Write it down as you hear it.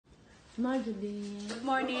Marjorie. Good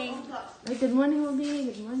morning. Ay, good morning,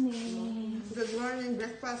 Obi. Good morning. Good morning,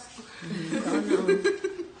 breakfast.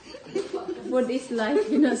 Food is life,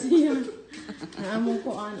 yun na siya. Naamong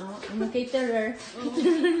ko ang caterer.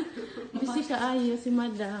 Busy ka ayo si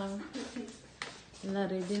madam.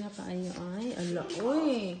 Wala, ready na ka ayo ay. Ala,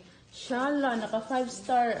 uy. Shala, naka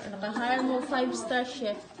 5-star. Naka-hire mo 5-star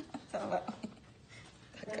chef.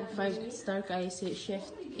 5-star kay si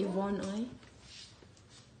Chef Yvonne, oy.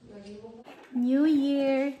 New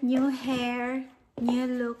year, new hair, new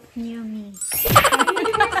look, new me.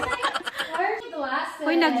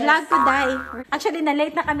 Uy, nag-vlog today. Actually,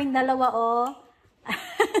 na-late na kaming dalawa, oh.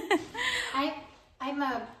 I'm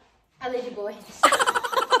a lady boy.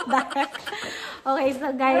 Okay,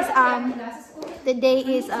 so guys, today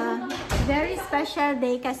is a very special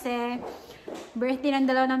day kasi birthday ng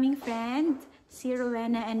dalawa naming friend, si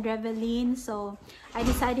Rowena and Rev. So, I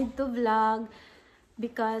decided to vlog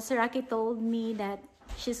because Rocky told me that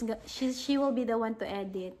she will be the one to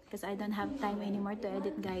edit because I don't have time anymore to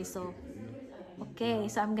edit, guys. So, okay,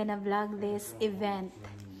 so I'm gonna vlog this event.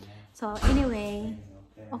 So, anyway,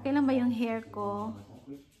 okay lang ba yung hair ko?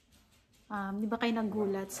 Di ba kayo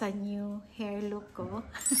nagulat sa new hair look ko?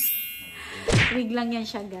 Wig lang yan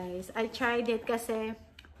siya, guys. I tried it kasi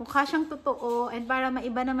mukha siyang totoo and para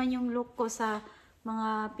maiba naman yung look ko sa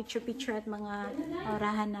mga picture-picture at mga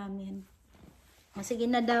orahan namin. O, sige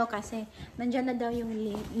na daw kasi nandyan na daw yung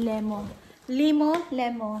lemo. Limo.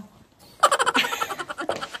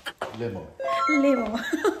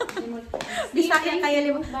 Bisaya kayo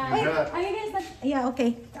limo. Wait, are you guys not... Yeah,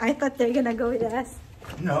 okay. I thought they're gonna go with us.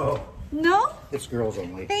 No. No? It's girls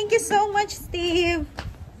only. Thank you so much, Steve.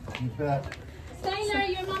 You bet. Steiner,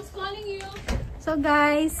 your mom's calling you. So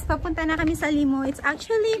guys, papunta na kami sa Limo. It's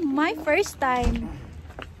actually my first time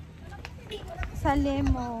sa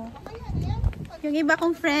Limo. Yung iba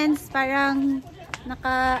kong friends, parang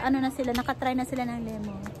nakatry na sila ng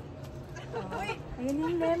Limo. Ayun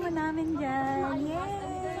yung Limo namin dyan.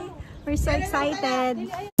 Yay! We're so excited.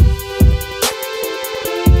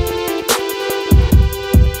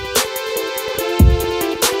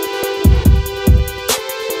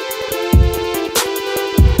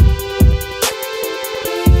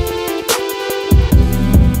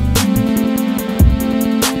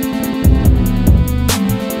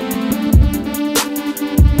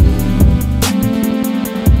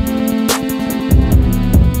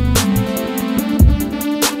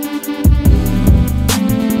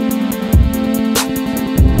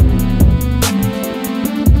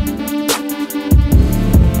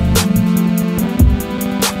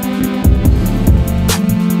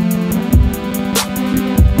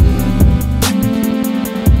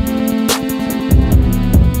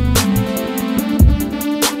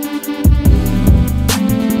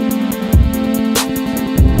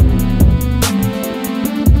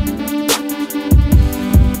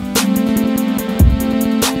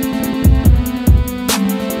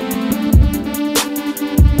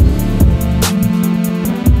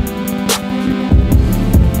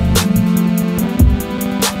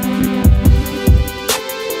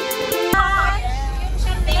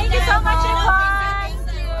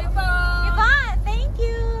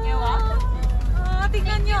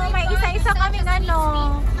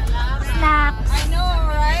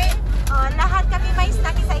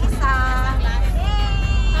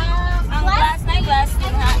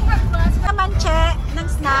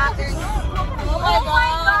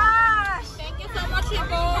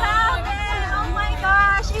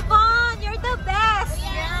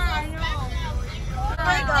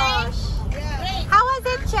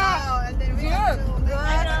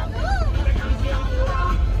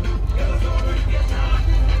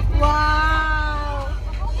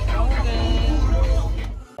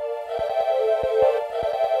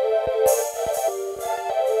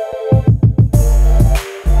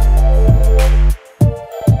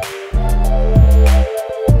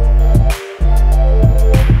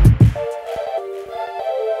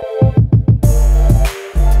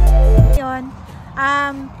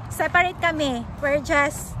 Separate kami. We're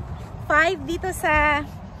just 5 dito sa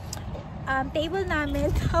table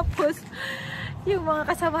namin. Tapos, yung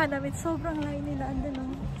mga kasamahan namin, sobrang layo nila.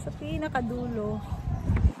 Andun sa pinakadulo.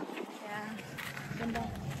 Yeah. Ganda.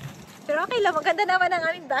 Pero okay lang. Maganda naman ang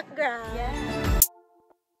aming background. Yeah.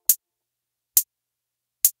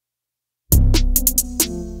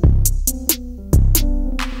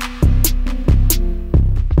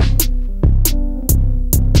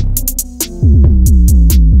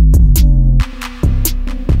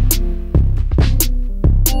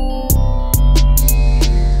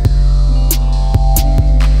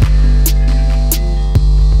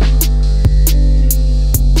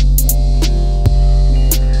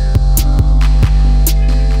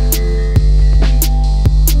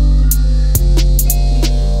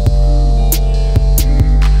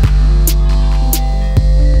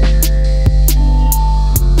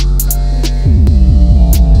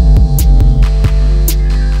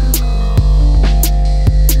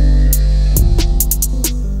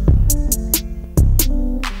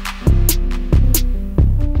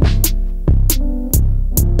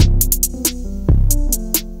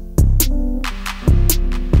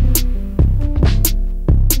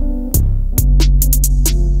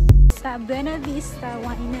 Buena Vista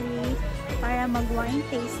Winery para mag-wine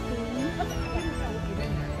tasting.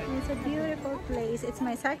 It's a beautiful place. It's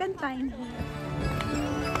my second time here.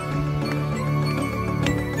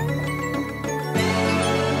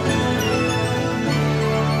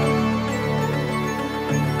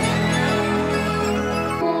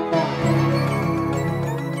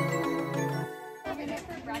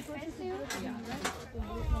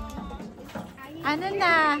 Ano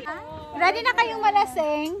na? Ready na kayong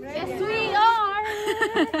malasing? Yes, we are.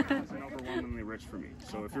 It's overwhelmingly rich for me.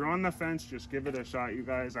 So if you're on the fence, just give it a shot, you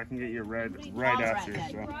guys. I can get you red right after.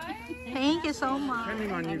 So Thank you so much.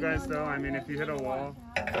 depending on you guys, though, I mean, if you hit a wall,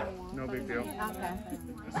 no big deal.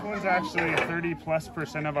 This one's actually 30+%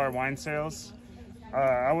 of our wine sales.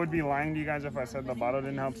 I would be lying to you guys if I said the bottle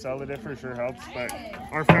didn't help sell it. It for sure helps. But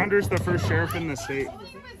our founder's the first sheriff in the state.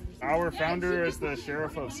 Our founder is the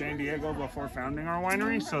sheriff of San Diego before founding our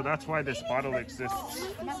winery, so that's why this bottle exists.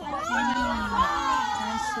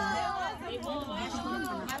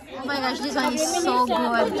 Oh my gosh, this one is so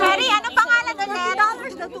good. Cherry, ano pangalan ulit?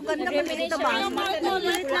 $2 daw to ganda maliit na ba?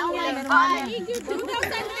 Maliit lang yan.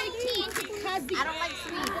 2013 I don't like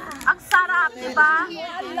sweet. Ang sarap, diba?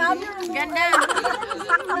 Ganda.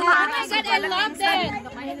 Sakto Oh my God, I love that.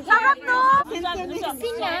 sarap no?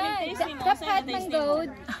 Sina, dapat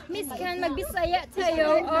manggod, miskan magbisaya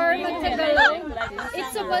tayo or magtagalog.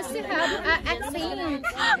 It's supposed to have accent.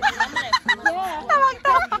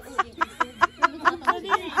 Tawag-tawag.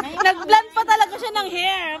 Nag-blend pa talaga siya ng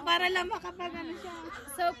hair para lang makapag ano siya.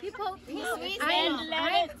 So people think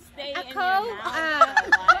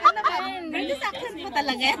British accent mo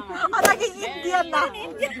talaga yan? O, naging Indian na.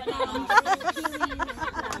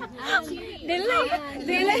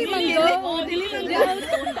 Dili manggod.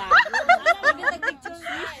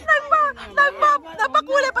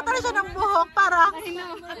 Napakulay pa talaga siya ng buhok para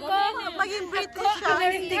maging British siya.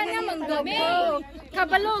 Amerikana manggod ko.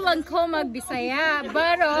 Kabalo lang ko magbisaya,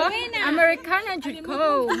 pero Amerikana jud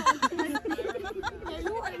ko.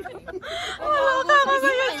 Wala ka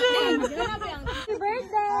kayo, Jane. Happy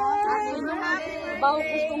birthday!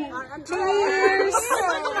 Cheers!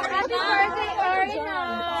 Happy birthday,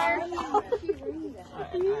 Orinar!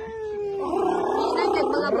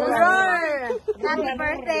 Happy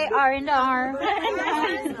birthday, R&R!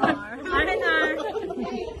 R&R!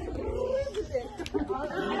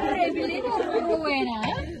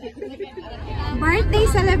 Birthday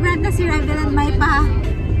celebrant na si Rowena, may pa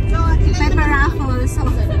raffle. So,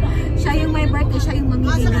 siya yung may birthday, siya yung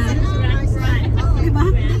mamimigay. Diba?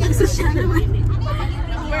 Kasi siya naman.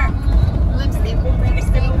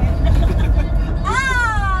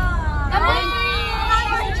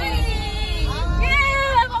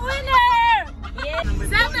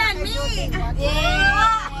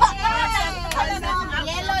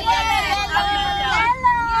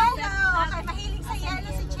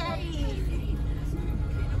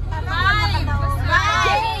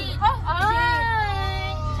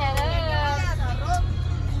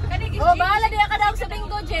 Oh, bahala din ka daw sa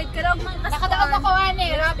bingo, Jed. Nakadaog ako,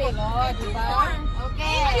 ane. Diba?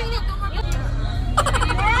 Okay.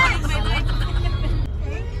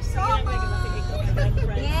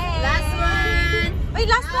 Last one. Ay,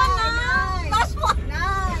 last one na! Last one!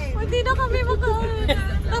 Hindi na kami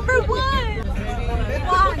number 1! One!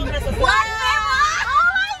 Oh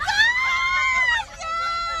my God!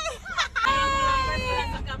 Yay!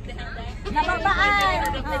 Nababaan!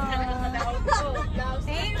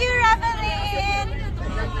 Thank you, Revelyn!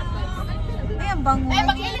 Ay, ang bango. Eh,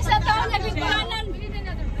 mag-ilis na taon na bigkanan.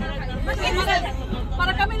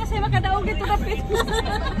 Para kami na sa'yo makadaog dito na pit.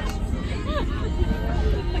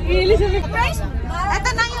 Mag-ilis na price. Ito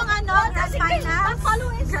na yung ano, grand final.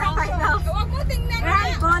 Grand final.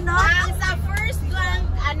 Grand bonus. Sa first lang,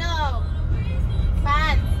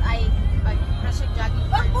 fans ay crush jogging.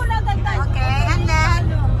 Okay, and then,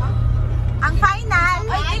 ang final.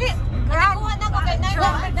 Grand.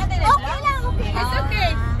 Okay lang, okay. It's okay.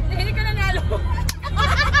 Hindi ka nanalo.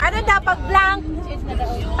 Ano daw, pag blank?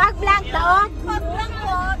 Pag blank, daon? Pag lang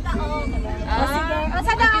po, taong. O sige. O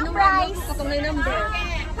saan na ang prize?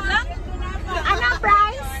 Ano ang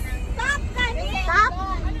prize? Top kani. Top?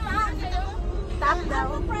 Top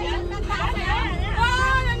daw.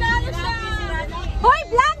 Oh, nanalo siya. Hoy,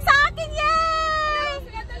 blank sa akin, yay!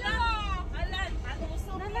 Dalawa.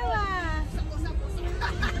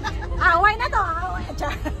 Away na to.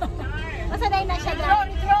 Masanay na siya. Draw.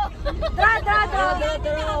 Ay,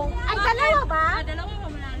 dalawa ba?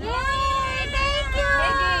 Yay! Thank you!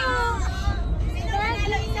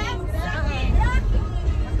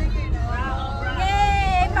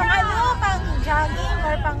 Yay! Pang jogging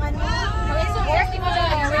or pang ano?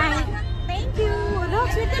 Thank you! Look,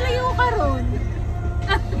 sweet talaga yung karon.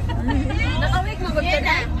 Nakawik mo ba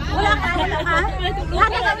na? Wala ka, wala ka.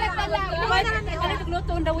 Nakawik na lang. Wala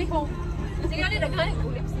nagluto ang dawi ko. Sige, ali naghanik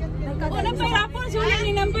ulit. Wala pa rapon, sulit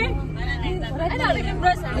ni number. Ano,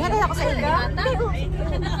 nag-bros. Yan ako sa iyo.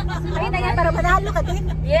 Ay, na yan, para manalo ka din.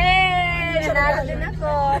 Yay! Nanalo din ako.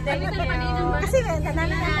 Thank you. Kasi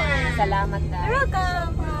nanalo na ako. Salamat na. You're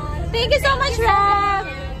welcome. Thank you so much, Rev.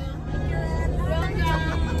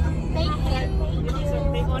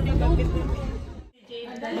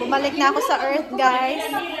 Bumalik na ako sa Earth, guys.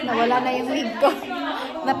 Nawala na yung wig ko.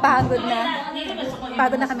 Napagod na.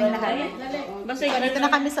 Pagod na kami lahat. Dito na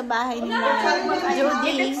kami sa bahay nila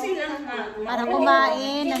Judy para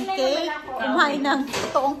kumain ng cake, kumain ng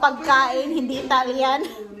toong pagkain, hindi Italian.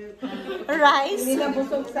 Rice,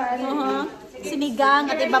 sinigang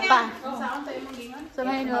at iba pa. So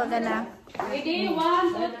ngayon wala na.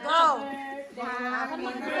 Go! Happy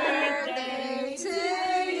birthday to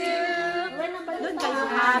you. Doon kayo.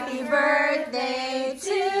 Happy birthday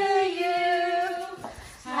to you.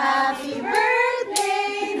 Happy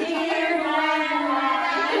birthday, dear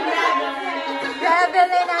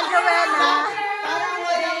Roseville and Rowena.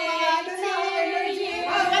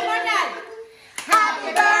 Happy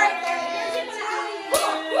birthday to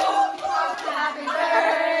you. Happy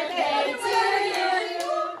birthday to you.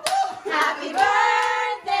 Happy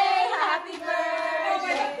birthday, happy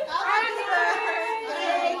birthday, happy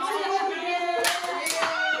birthday to you.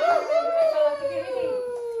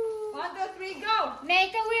 1, 2, 3, go!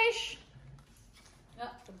 Make a wish!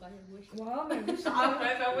 Wow, may wish.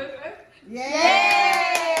 Yay!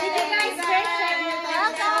 Did you guys wish?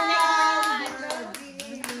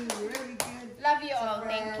 Love you all.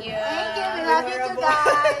 Thank you. Thank you. We love you too,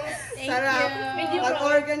 guys. Thank you.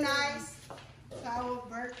 Organize our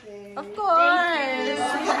birthday. Of course.